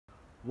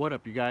What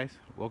up, you guys?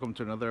 Welcome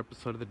to another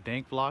episode of the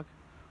Dank vlog.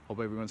 Hope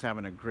everyone's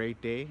having a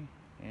great day.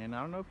 And I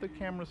don't know if the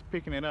camera's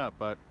picking it up,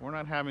 but we're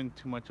not having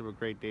too much of a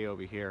great day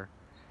over here.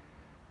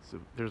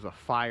 So there's a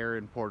fire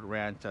in Port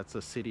Ranch. That's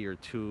a city or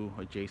two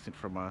adjacent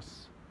from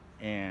us,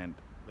 and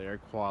the air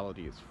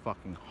quality is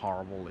fucking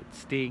horrible. It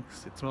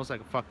stinks. It smells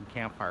like a fucking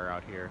campfire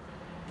out here,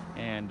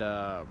 and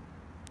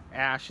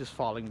ash is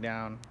falling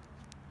down.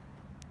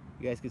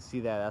 You guys can see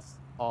that. That's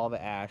all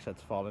the ash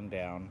that's fallen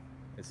down.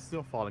 It's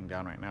still falling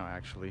down right now,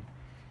 actually.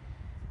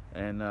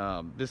 And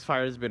this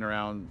fire has been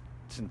around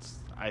since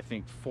I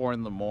think 4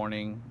 in the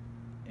morning,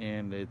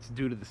 and it's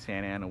due to the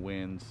Santa Ana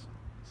winds.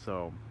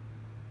 So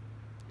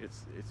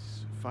it's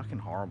fucking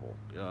horrible.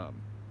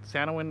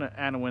 Santa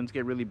Ana winds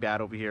get really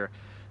bad over here,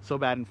 so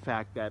bad in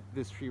fact that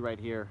this tree right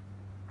here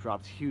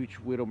drops huge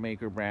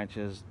widowmaker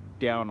branches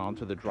down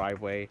onto the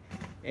driveway,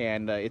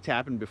 and it's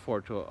happened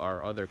before to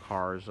our other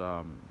cars.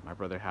 My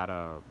brother had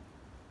a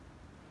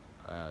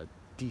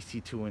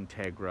DC2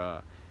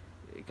 Integra.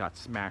 It got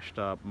smashed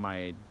up.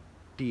 My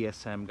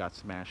DSM got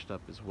smashed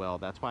up as well.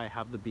 That's why I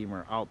have the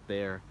Beamer out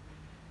there,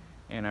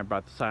 and I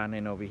brought the Scion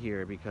in over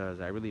here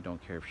because I really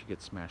don't care if she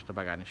gets smashed up.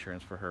 I got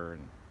insurance for her,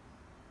 and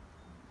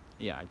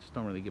yeah, I just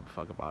don't really give a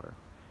fuck about her.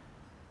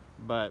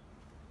 But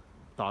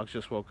dogs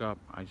just woke up.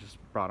 I just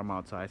brought them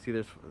outside. See,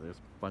 there's a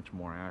bunch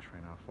more ash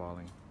right now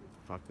falling.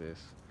 Fuck this.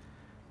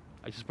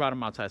 I just brought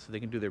them outside so they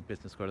can do their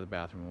business, go to the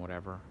bathroom and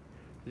whatever.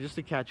 Just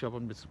to catch up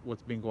on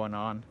what's been going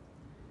on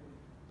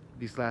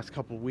these last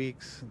couple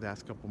weeks,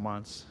 last couple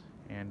months.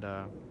 And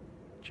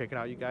check it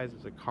out, you guys.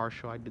 It's a car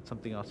show. I did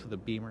something else to the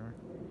Beamer,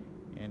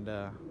 and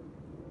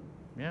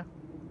yeah,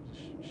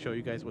 show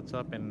you guys what's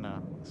up, and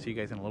see you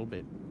guys in a little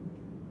bit.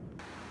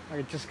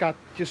 I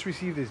just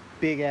received this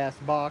big ass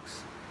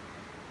box,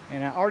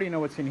 and I already know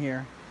what's in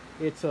here.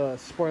 It's a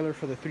spoiler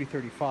for the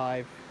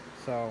 335.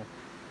 So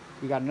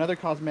we got another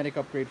cosmetic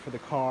upgrade for the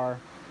car.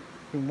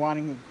 Been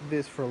wanting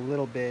this for a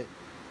little bit,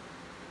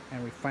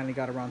 and we finally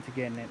got around to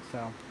getting it.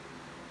 So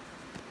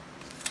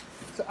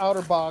it's an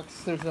outer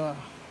box. There's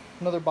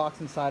another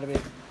box inside of it.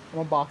 I'm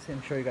gonna box it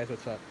and show you guys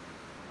what's up.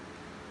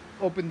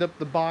 Opened up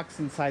the box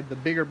inside the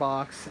bigger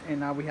box, and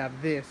now we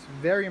have this.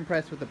 Very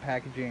impressed with the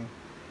packaging.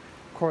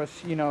 Of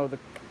course, you know,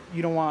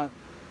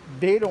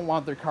 they don't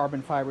want their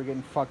carbon fiber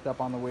getting fucked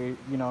up on the way,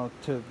 you know,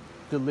 to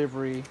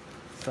delivery.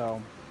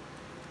 So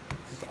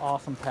this is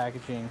awesome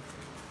packaging.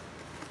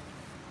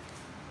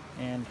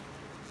 And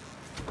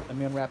let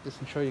me unwrap this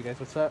and show you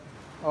guys what's up.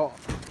 Oh,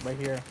 right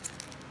here.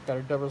 Got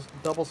our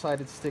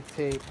double-sided stick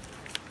tape.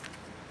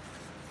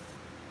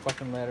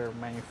 Fucking letter,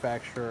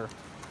 manufacturer.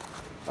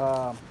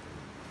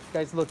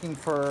 Guys looking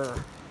for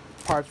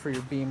parts for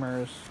your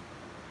Beamers,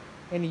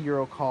 any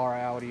Euro car,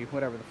 Audi,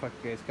 whatever the fuck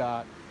you guys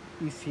got,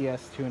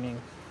 ECS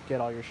tuning, get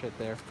all your shit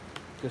there.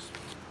 Just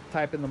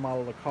type in the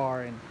model of the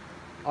car, and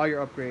all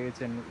your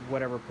upgrades and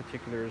whatever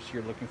particulars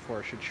you're looking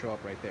for should show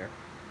up right there.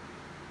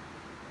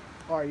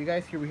 Alright, you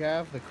guys, here we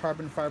have the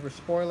carbon fiber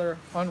spoiler,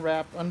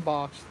 unwrapped,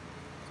 unboxed.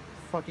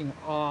 Fucking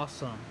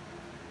awesome.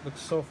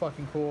 Looks so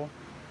fucking cool.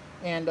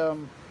 And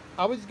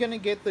I was gonna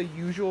get the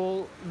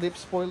usual lip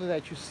spoiler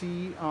that you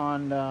see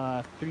on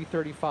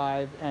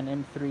 335 and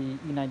M3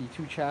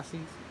 E92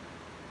 chassis.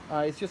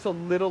 It's just a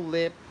little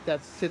lip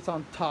that sits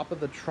on top of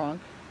the trunk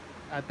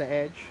at the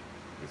edge.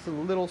 It's a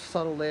little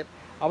subtle lip.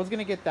 I was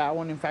gonna get that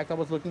one. In fact, I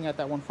was looking at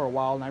that one for a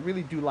while, and I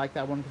really do like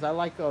that one because I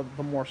like the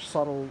more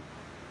subtle,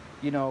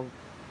 you know,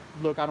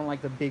 look. I don't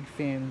like the big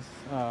fins.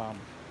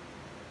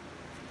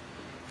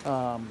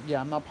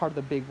 Yeah, I'm not part of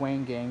the big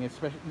Wayne gang,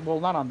 especially,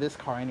 well, not on this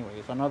car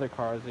anyways. On other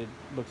cars it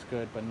looks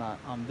good, but not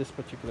on this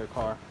particular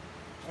car.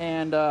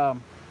 And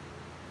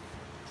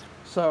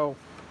so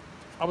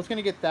I was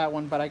gonna get that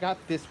one, but I got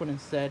this one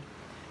instead.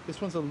 This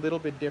one's a little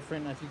bit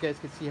different. As you guys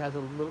can see,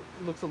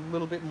 looks a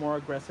little bit more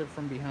aggressive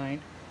from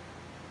behind,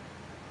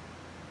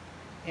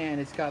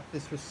 and it's got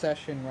this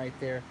recession right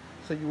there,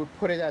 so you would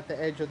put it at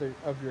the edge of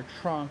your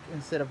trunk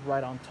instead of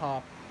right on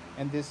top,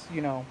 and this,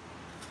 you know,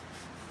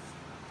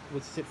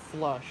 would sit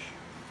flush.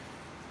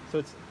 So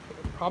it's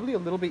probably a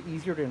little bit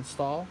easier to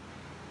install,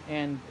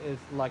 and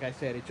it's, like I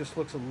said, it just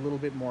looks a little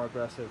bit more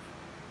aggressive.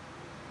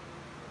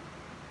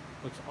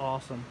 Looks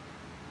awesome.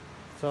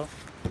 So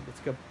let's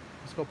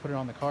go put it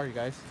on the car, you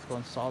guys. Let's go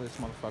install this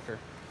motherfucker.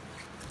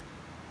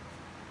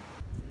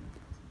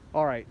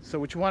 Alright, so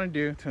what you want to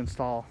do to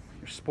install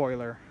your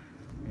spoiler,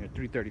 your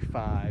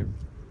 335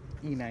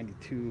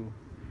 E92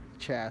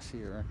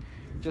 chassis, or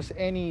just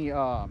any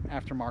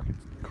aftermarket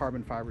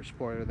carbon fiber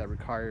spoiler that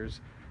requires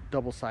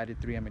double-sided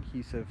 3M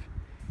adhesive,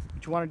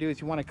 what you want to do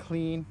is you want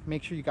to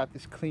make sure you got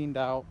this cleaned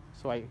out.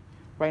 So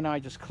right now I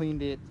just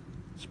cleaned it,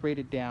 sprayed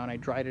it down, I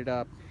dried it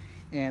up,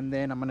 and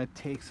then I'm going to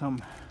take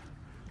some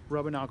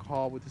rubbing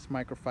alcohol with this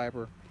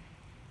microfiber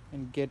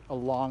and get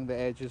along the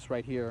edges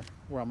right here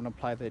where I'm going to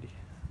apply the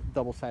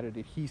double-sided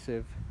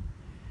adhesive,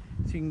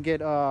 so you can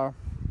get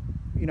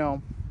you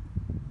know,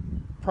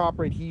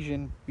 proper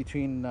adhesion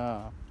between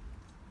the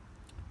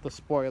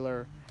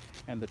spoiler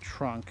and the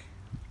trunk.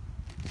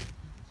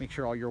 Make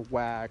sure all your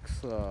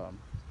wax,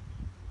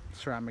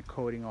 ceramic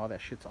coating, all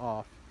that shit's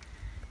off.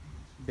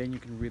 then you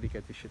can really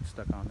get the shit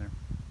stuck on there.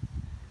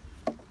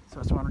 So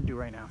that's what I'm gonna do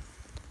right now.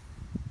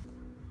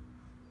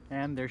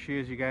 And there she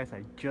is, you guys.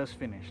 I just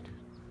finished.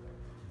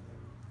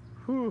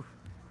 Whew.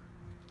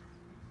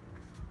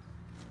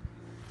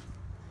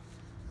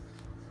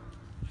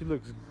 She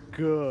looks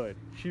good.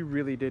 She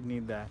really did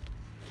need that.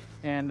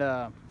 And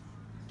so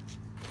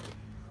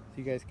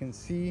you guys can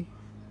see,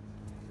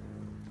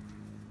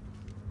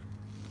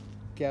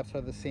 gaps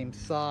are the same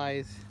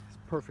size. It's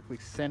perfectly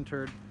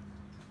centered.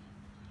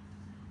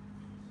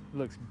 It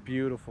looks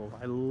beautiful.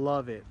 I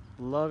love it.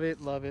 Love it,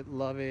 love it,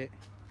 love it.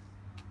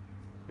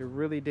 It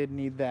really did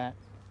need that.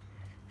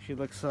 She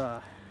looks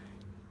a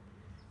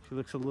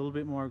little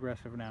bit more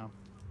aggressive now.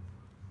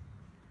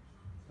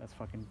 That's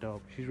fucking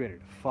dope. She's ready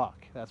to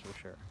fuck, that's for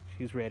sure.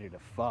 She's ready to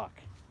fuck.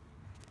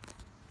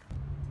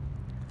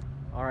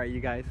 Alright,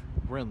 you guys,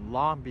 we're in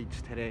Long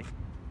Beach today,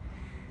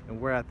 and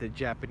we're at the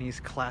Japanese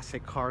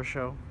classic car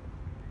show.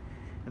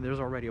 And there's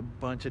already a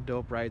bunch of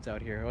dope rides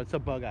out here. Oh, it's a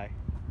Bug-Eye.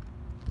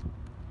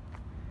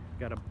 We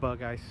got a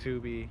Bug-Eye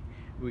Subi.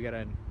 We got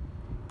a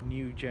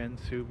new gen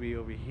Subi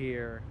over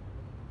here.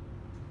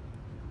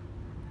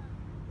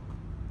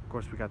 Of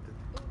course, we got the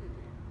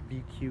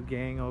BQ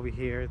gang over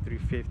here,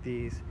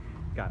 350s.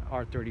 Got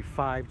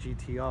R35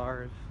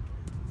 GTRs.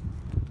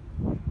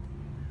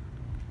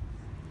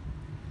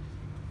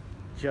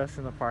 Just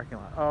in the parking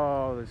lot.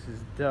 Oh, this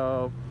is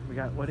dope. We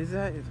got, what is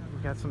that?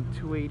 We got some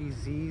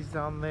 280Zs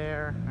down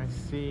there. I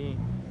see.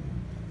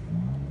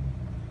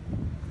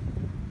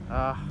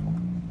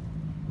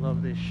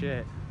 Love this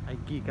shit. I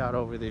geek out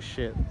over this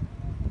shit.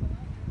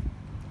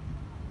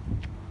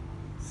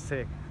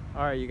 Sick.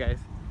 Alright, you guys.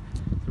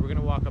 So we're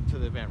gonna walk up to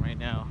the event right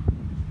now.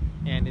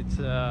 And it's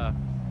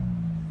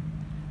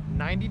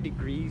 90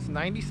 degrees,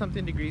 90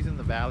 something degrees in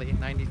the valley,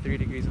 93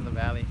 degrees in the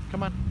valley.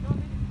 Come on.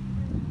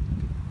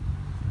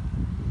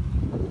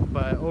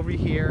 But over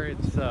here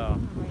it's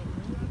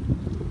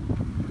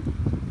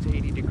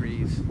 80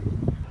 degrees.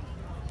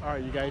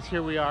 Alright, you guys,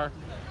 here we are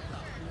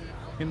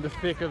in the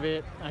thick of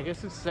it. I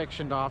guess it's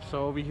sectioned off,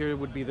 so over here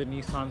would be the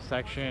Nissan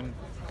section.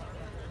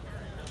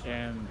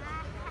 And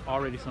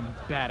already some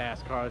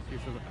badass cars.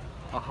 Here's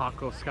a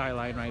Hako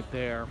Skyline right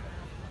there.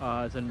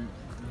 There's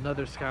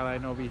another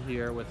Skyline over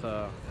here with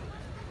a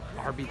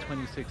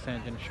RB26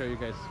 engine. Show you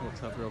guys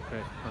what's up real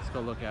quick. Let's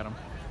go look at them.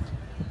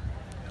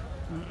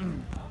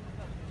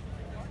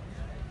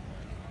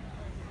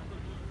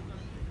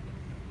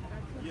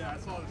 Yeah, I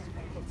saw this.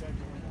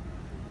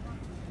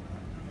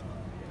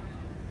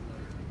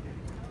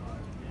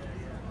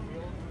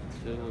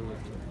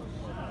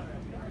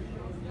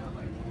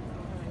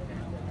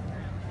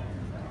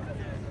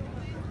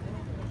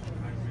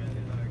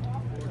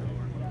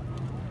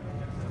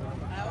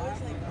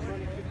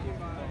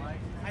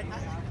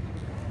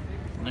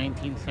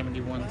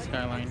 1971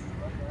 Skyline.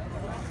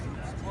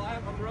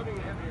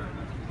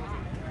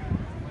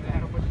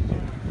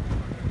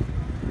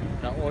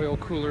 Got oil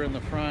cooler in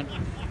the front.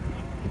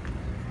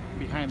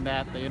 Behind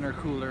that, the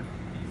intercooler.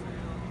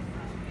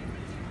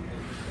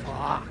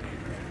 Fuck.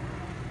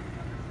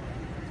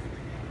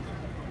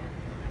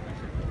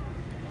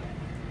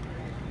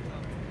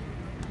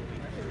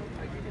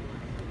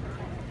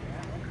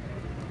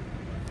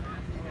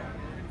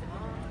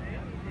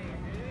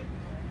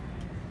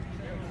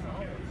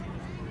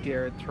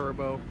 Garrett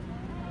turbo.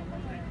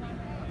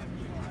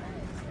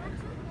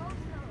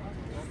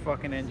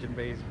 Fucking engine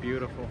bay is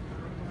beautiful.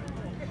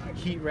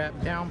 Heat wrap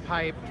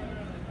downpipe.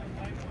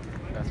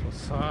 That's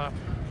what's up.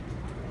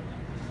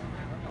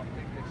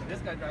 This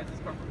guy drives this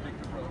car for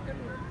Victor, bro.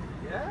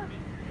 Yeah?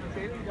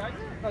 Daily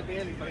drives it? Not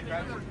daily, but he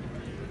drives it.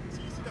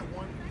 So you see that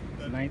one?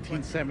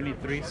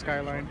 1973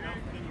 Skyline. Yeah,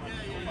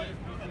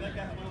 and that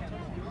guy had a little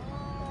turbo.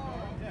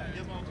 Yeah, he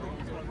has a little turbo.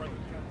 He's going right.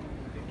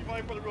 You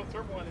probably put the real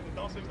turbo on it, and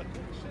also he's like,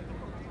 holy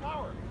shit,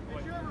 power.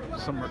 Like,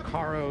 Some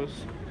Recaros.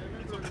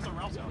 It's a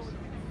Rouse house.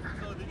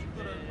 So did you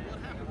put a, what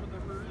happened with the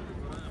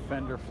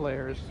Fender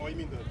flares. Oh, you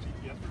mean the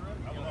GTS?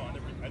 I don't know. I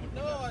never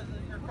No,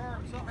 your car,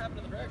 something happened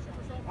in the direction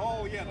or something.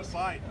 Oh, yeah, the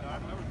side. No, I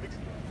was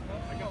fixing it.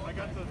 I got the door, I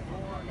got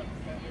the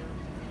fender,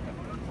 got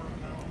the rear quarter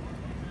panel.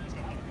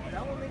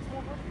 That one makes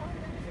more horsepower?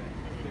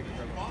 It's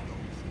Bondo.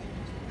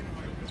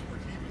 This for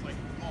team is like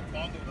all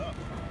bonded up.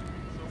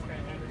 So when I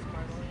did this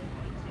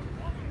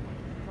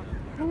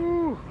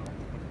Woo.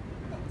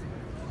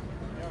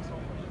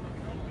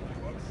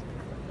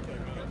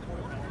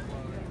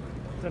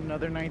 It's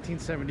another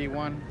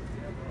 1971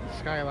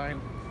 Skyline,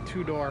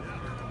 two-door. Yeah,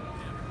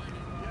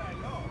 I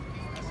know.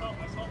 I saw it.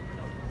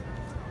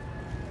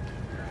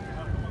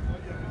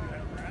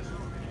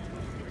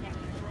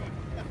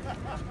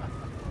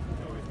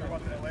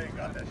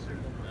 Got that shit.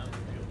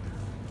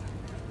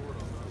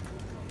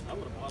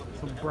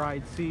 Some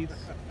bride seats.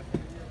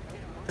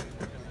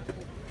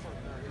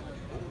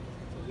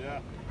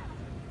 Yeah.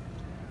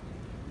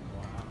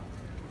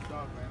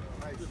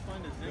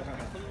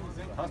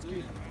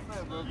 Husky.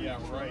 Yeah,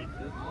 right.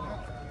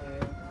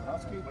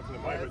 Husky. Look at the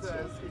vibrance, so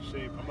it's good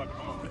shape. I'm gonna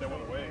put that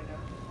one away.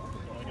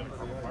 I got a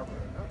carbon fiber.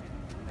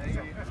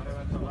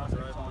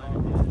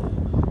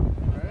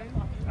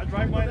 I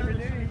drive mine every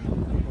day.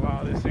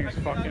 Wow, this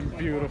thing's fucking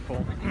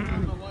beautiful.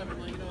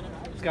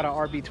 It's got an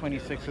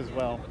RB26 as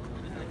well.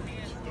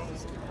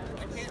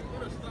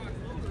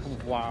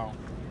 Wow.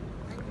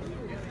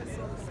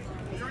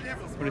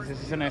 What is this?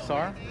 Is this an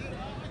SR?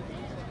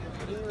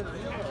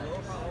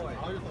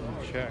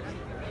 Check.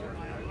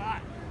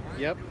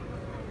 Yep.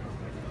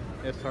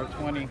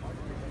 SR20.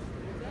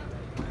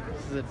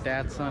 This is a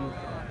Datsun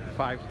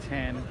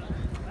 510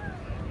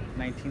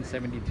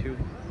 1972.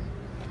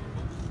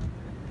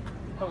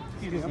 Oh,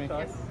 excuse me.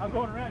 I'm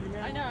going around you,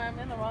 man. I know, I'm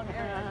in the wrong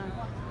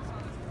area.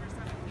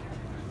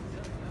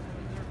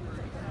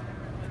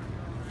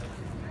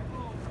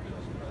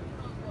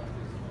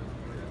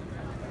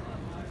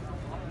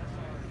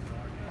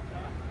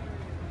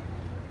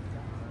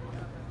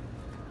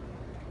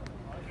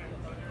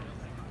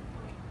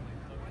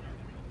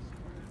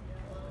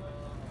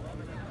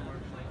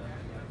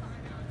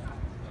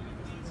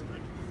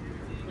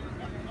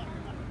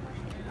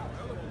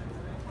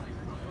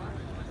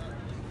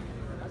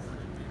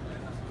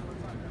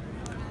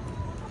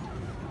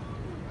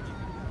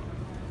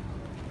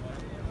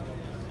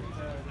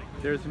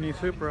 There's a new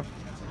Supra.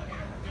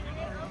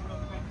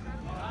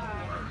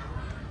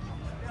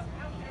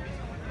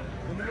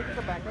 Can you look at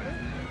the back of it?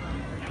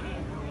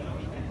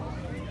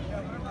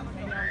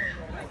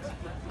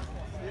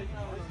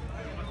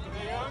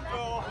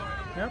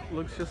 Yep,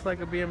 looks just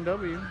like a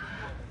BMW.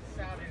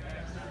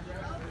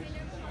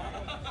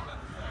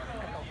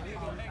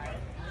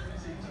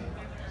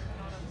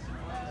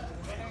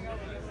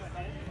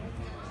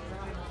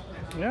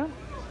 Yeah,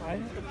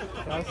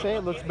 I'd say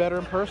it looks better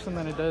in person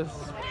than it does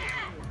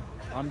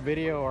on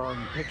video or on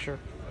picture.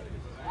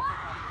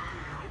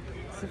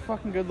 It's a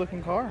fucking good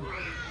looking car.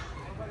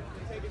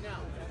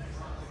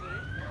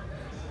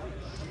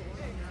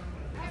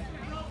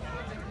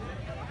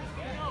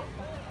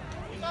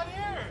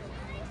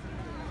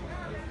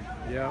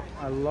 Yeah,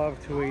 I love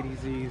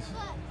 280Zs.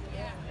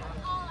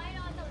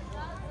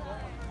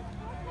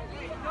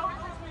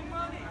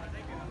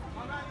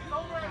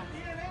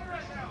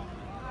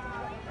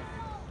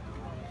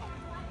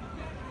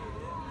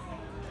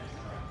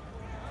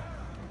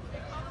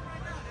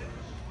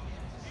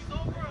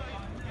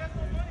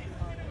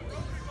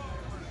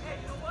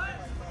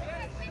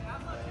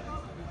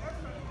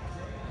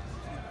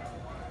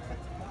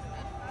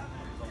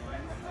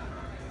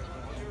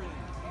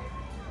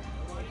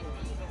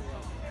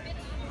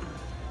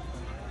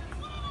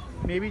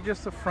 Maybe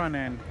just the front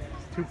end.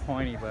 It's too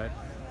pointy, but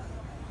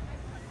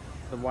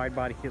the wide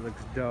body kit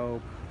looks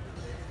dope.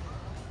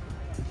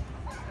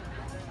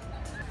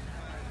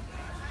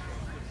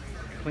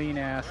 Clean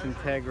ass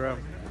Integra.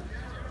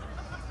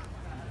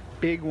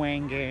 Big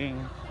Wang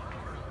Gang.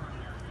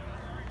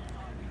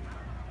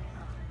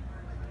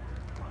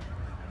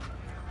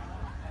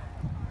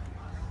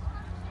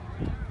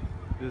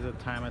 This is a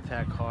Time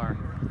Attack car.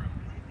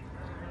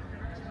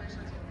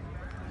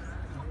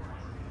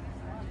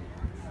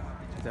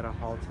 Is that a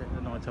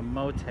Haltech? No, it's a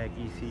Motec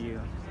ECU.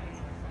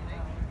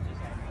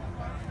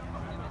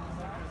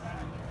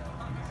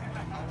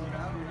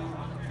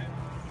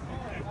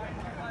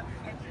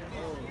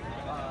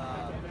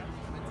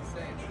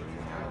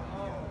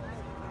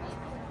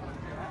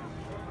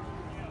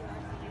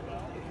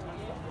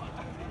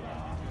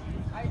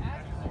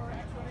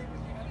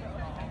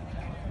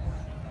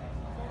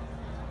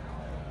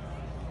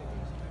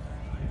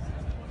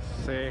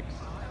 Sick.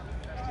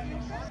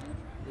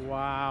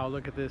 Wow,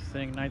 look at this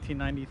thing,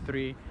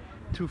 1993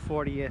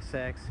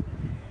 240SX.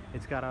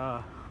 It's got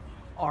a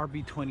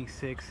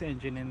RB26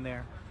 engine in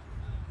there.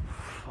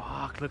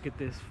 Fuck, look at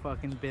this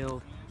fucking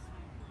build.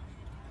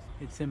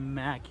 It's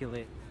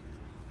immaculate.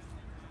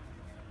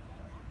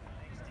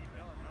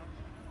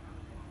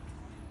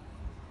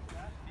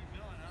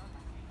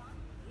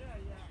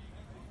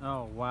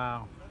 Oh,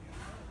 wow.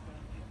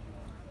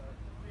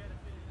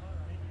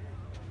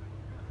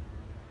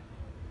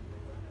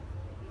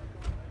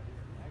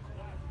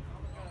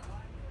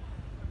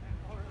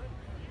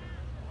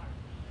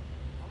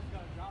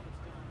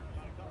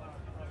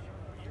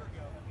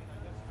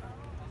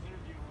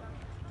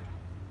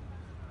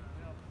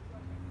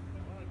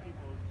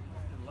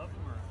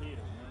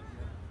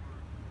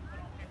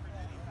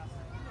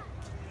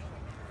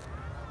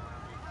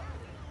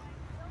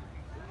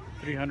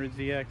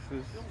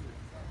 .300ZXs.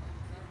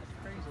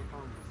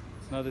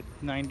 Another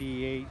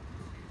 98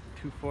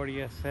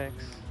 240SX.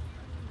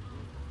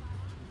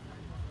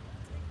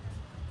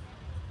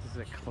 This is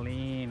a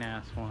clean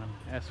ass one.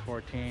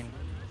 S14.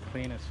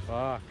 Clean as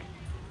fuck.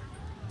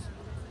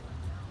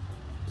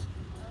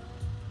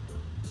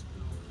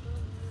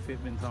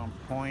 Fitment's on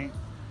point.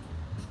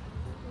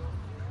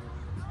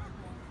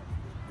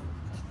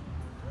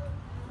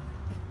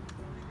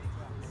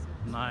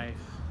 Nice.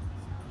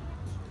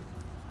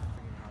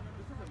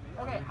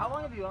 Okay, how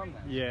long have you owned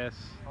them? Yes.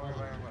 I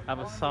have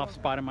a soft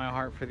spot in my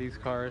heart for these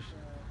cars.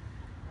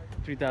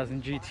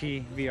 3000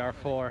 GT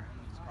VR4.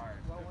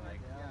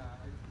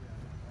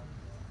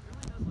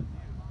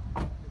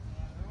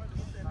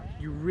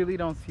 You really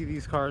don't see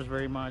these cars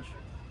very much.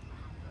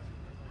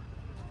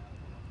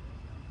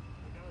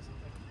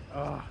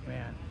 Oh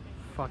man,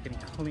 fucking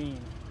clean.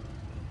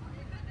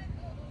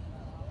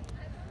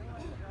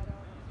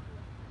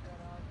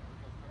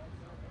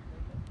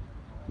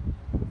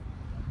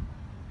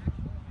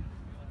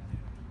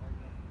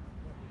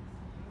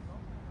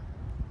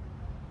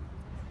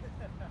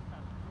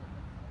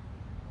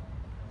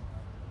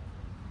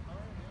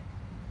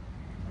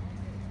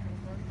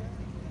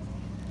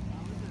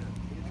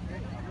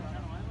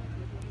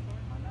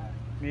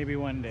 Maybe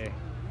one day.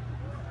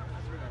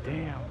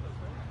 Damn.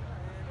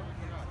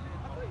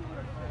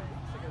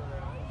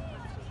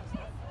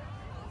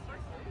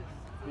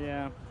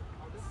 Yeah.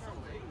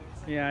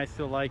 Yeah, I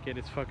still like it.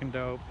 It's fucking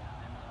dope.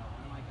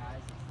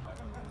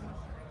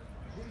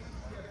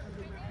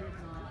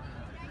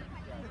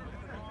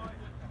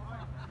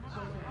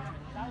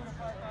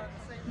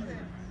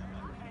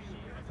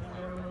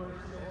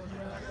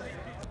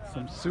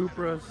 Some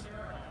Supras.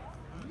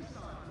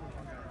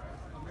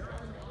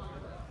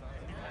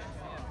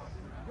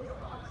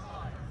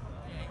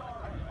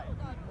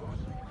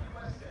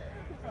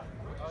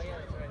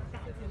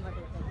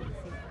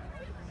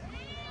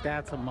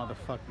 That's a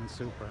motherfucking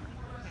Supra.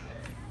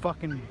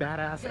 Fucking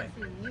badass.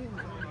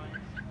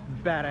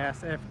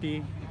 Badass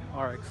FD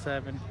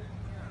RX-7.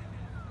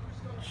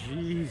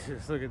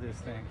 Jesus, look at this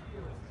thing.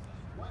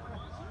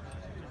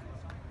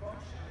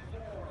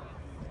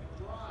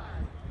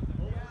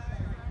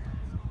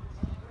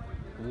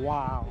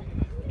 Wow.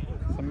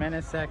 Some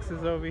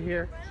NSXs over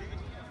here.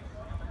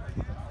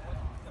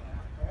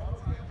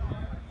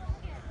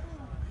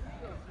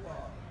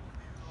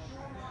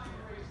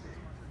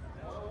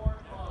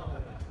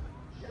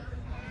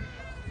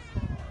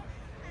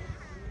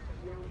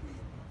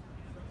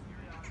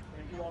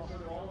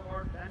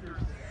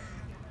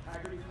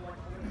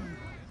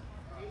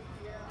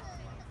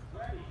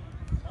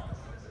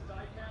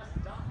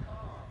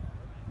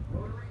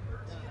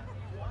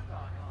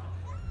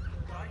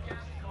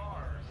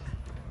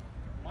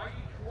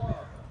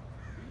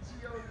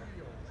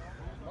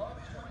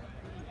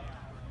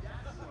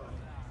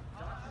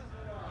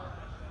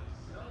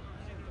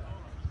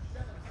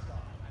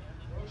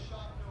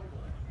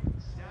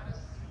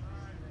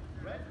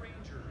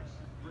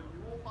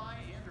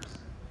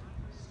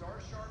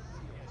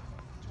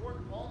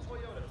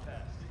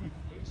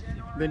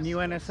 The new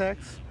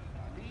NSX.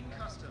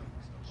 Customs,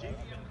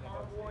 JDM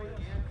Carboy,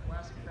 and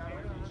Classic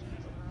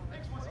Fabrications.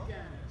 Thanks once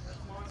again to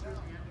sponsors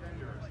and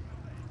vendors.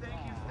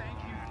 Thank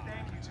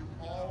you to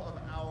all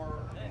of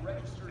our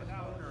registered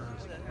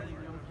owners for bringing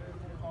your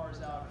beautiful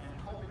cars out and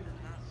helping to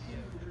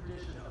continue the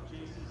tradition of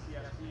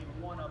JCCS being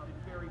one of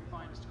the very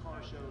finest car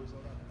shows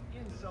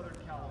in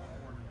Southern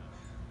California.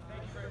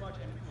 Thank you very much,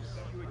 and we will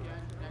see you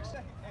again next.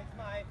 Thanks,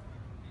 Mike.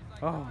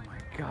 Oh my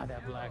god,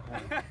 that black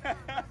one.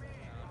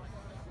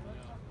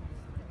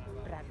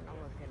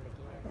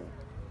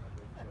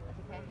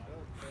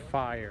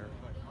 Fire.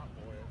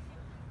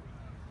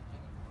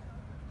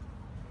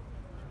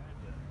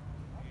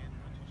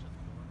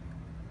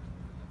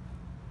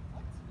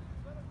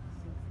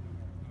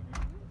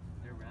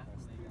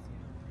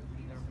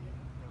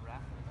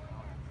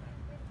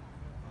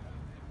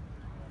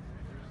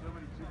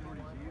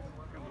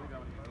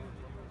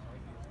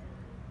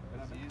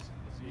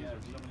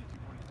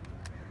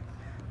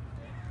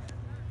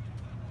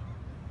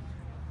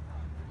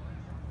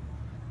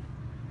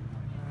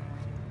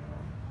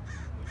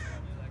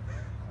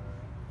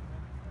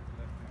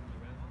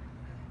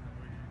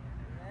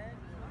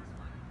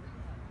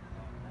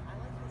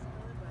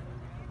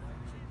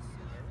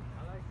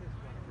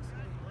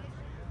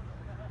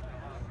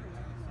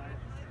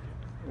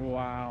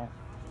 Wow.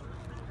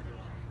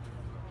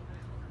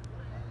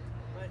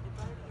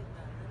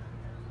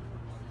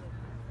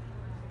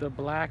 The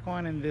black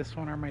one and this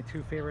one are my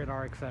two favorite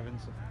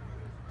RX-7s.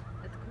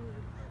 That's cool.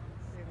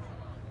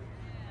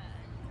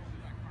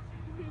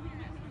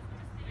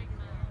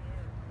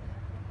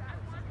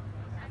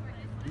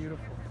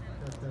 Beautiful.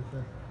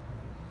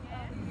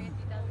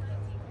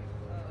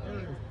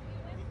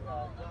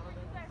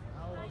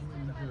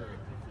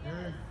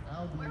 Eric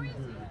Alblinger.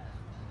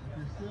 If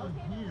you're still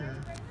here.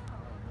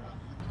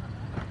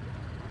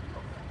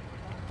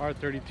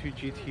 R32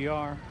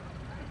 GTR.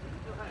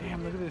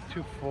 Damn, look at this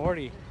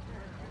 240.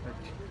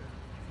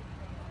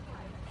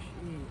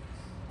 Jeez.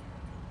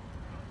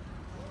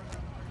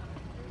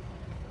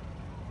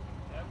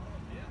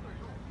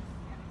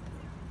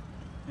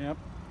 Yep.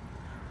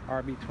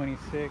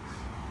 RB26.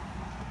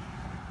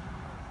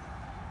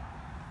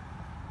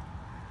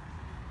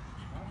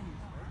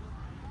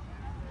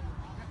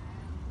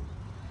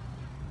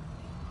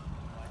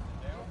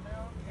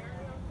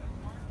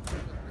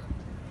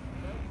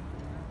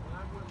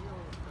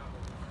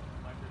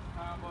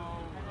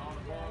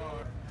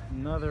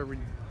 Another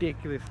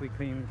ridiculously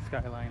clean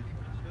Skyline.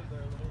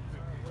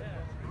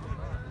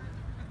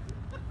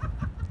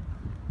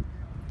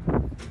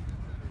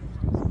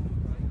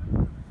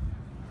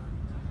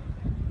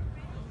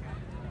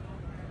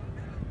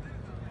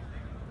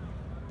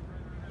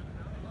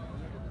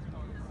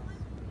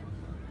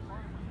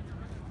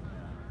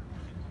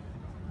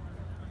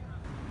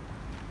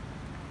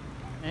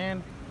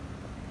 And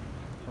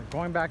we're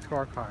going back to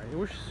our car.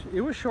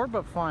 It was short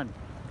but fun.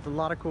 There's a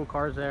lot of cool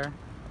cars there.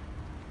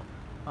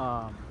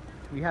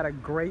 We had a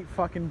great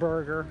fucking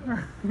burger.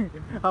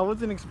 I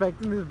wasn't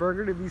expecting this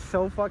burger to be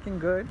so fucking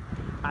good.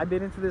 I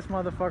bit into this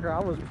motherfucker. I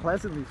was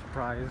pleasantly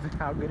surprised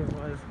how good it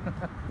was.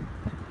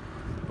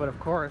 But of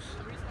course,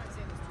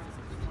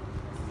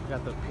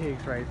 got the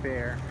pigs right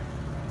there.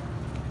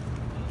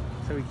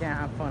 So we can't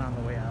have fun on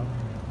the way out.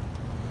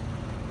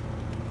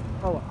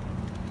 Oh well.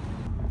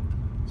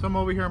 So I'm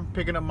over here, I'm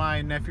picking up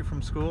my nephew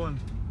from school, and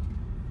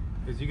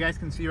as you guys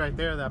can see right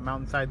there, that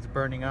mountainside's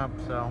burning up,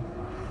 so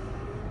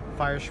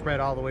fire spread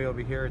all the way over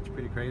here. It's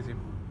pretty crazy.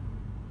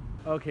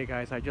 Okay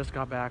guys, I just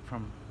got back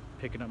from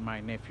picking up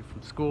my nephew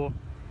from school,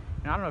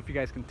 and I don't know if you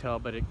guys can tell,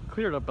 but it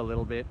cleared up a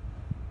little bit.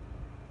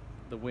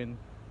 The wind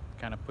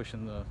kind of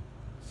pushing the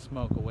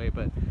smoke away,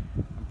 but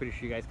I'm pretty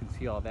sure you guys can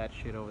see all that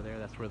shit over there.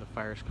 That's where the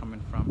fire's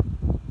coming from.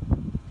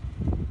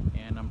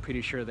 And I'm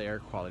pretty sure the air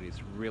quality is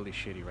really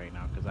shitty right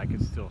now, because I can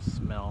still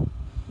smell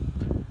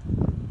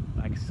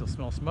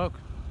smoke.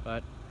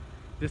 But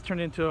this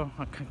turned into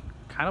a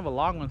kind of a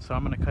long one, so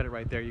I'm gonna cut it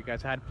right there. You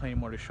guys, I had plenty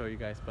more to show you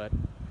guys, but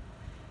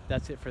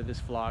that's it for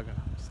this vlog.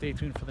 Stay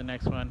tuned for the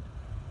next one,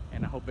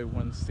 and I hope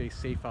everyone stays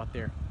safe out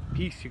there.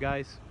 Peace, you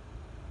guys.